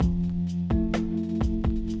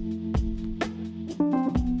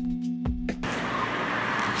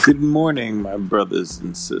Good morning, my brothers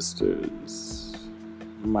and sisters,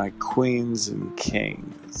 my queens and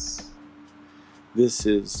kings. This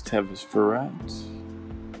is Tevis Verrett,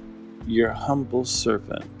 your humble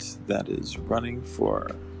servant that is running for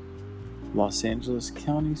Los Angeles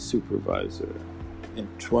County Supervisor in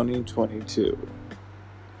 2022.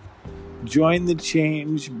 Join the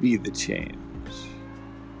change, be the change.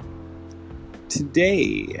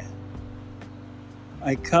 Today,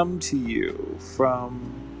 I come to you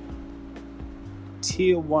from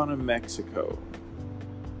Tijuana, Mexico,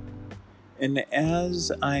 and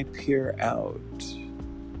as I peer out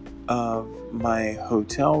of my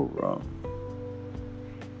hotel room,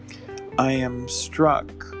 I am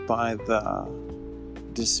struck by the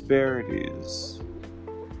disparities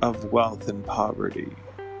of wealth and poverty.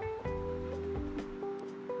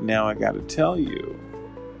 Now I gotta tell you,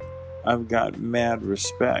 I've got mad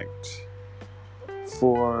respect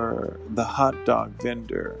for the hot dog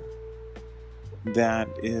vendor that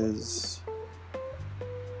is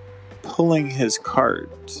pulling his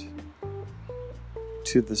cart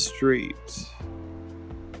to the street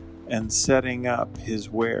and setting up his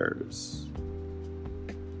wares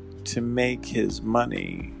to make his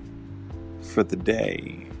money for the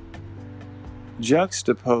day.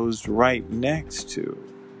 Juxtaposed right next to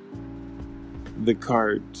the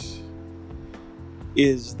cart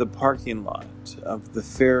is the parking lot of the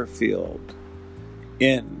Fairfield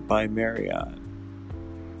Inn by Marriott,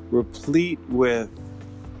 replete with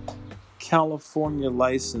California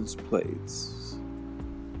license plates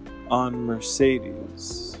on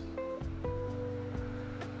Mercedes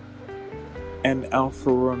and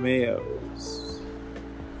Alfa Romeos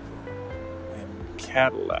and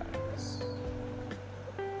Cadillacs.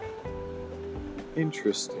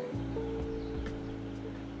 Interesting.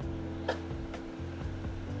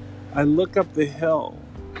 I look up the hill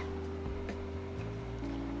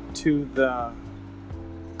to the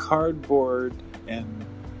cardboard and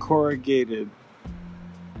corrugated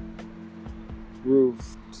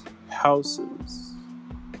roofed houses,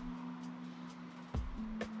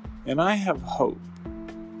 and I have hope.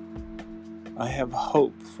 I have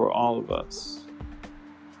hope for all of us.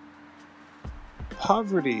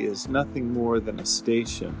 Poverty is nothing more than a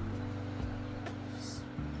station,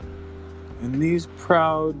 and these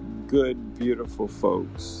proud, good, beautiful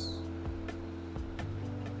folks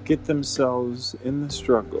get themselves in the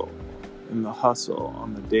struggle, in the hustle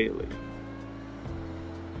on the daily.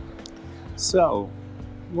 So,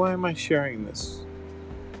 why am I sharing this?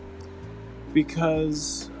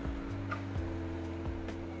 Because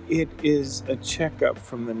it is a checkup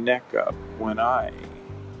from the neck up when I,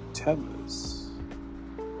 Tevis,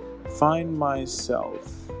 find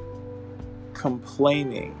myself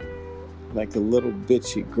complaining like a little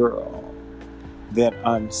bitchy girl that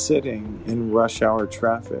I'm sitting in rush hour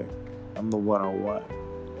traffic on the 101,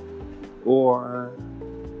 or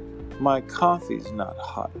my coffee's not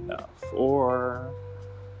hot enough, or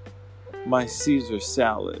my Caesar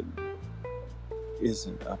salad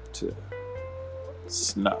isn't up to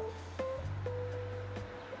snuff.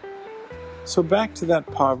 So back to that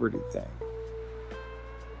poverty thing.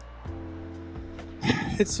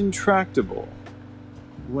 It's intractable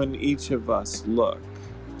when each of us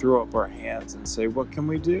throw up our hands and say, what can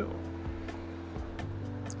we do?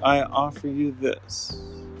 I offer you this,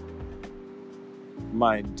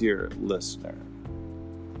 my dear listener.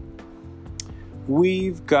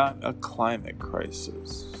 We've got a climate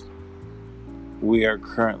crisis. We are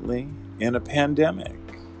currently in a pandemic.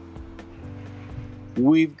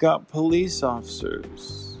 We've got police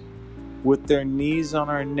officers with their knees on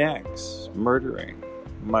our necks murdering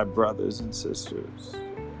my brothers and sisters.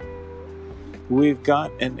 We've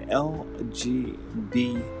got an LGBTQ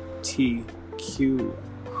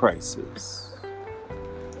crisis.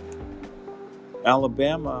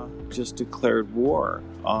 Alabama just declared war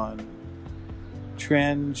on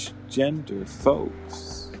transgender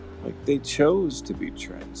folks, like they chose to be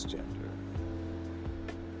transgender.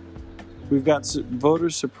 We've got voter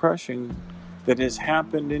suppression that has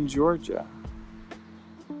happened in Georgia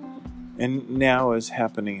and now is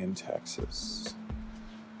happening in Texas.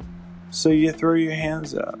 So you throw your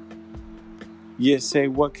hands up. You say,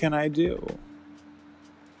 what can I do?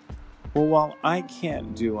 Well, while I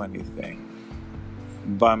can't do anything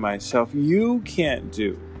by myself, you can't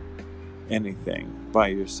do anything by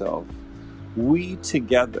yourself. We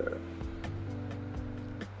together,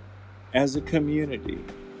 as a community,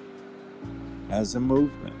 as a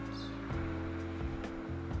movement,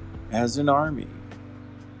 as an army,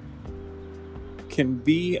 can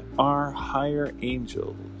be our higher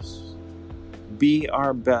angels, be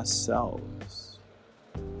our best selves,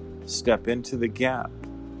 step into the gap,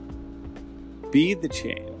 Be the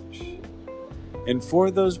change. And for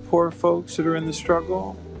those poor folks that are in the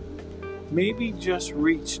struggle, maybe just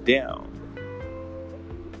reach down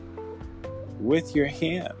with your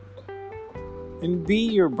hand and be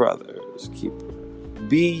your brother's keeper.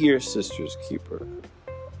 Be your sister's keeper.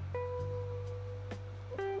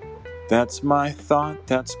 That's my thought.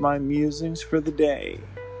 That's my musings for the day.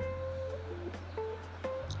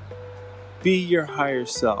 Be your higher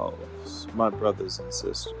selves, my brothers and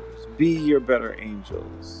sisters. Be your better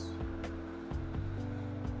angels.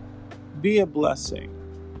 Be a blessing.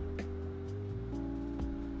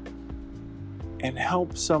 And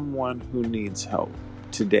help someone who needs help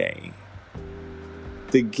today.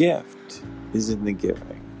 The gift is in the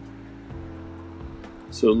giving.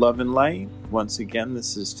 So love and light. Once again,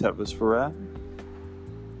 this is Tevis Farad.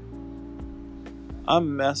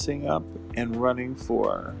 I'm messing up and running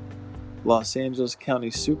for Los Angeles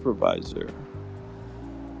County Supervisor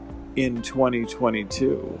in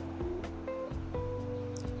 2022.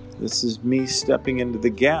 This is me stepping into the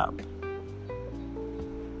gap.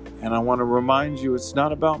 And I want to remind you, it's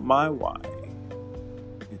not about my why.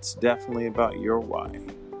 It's definitely about your why.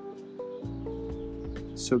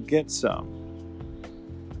 So get some.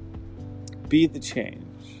 Be the change.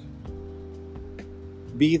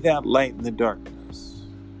 Be that light in the darkness.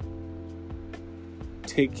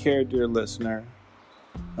 Take care, dear listener,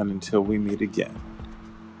 and until we meet again.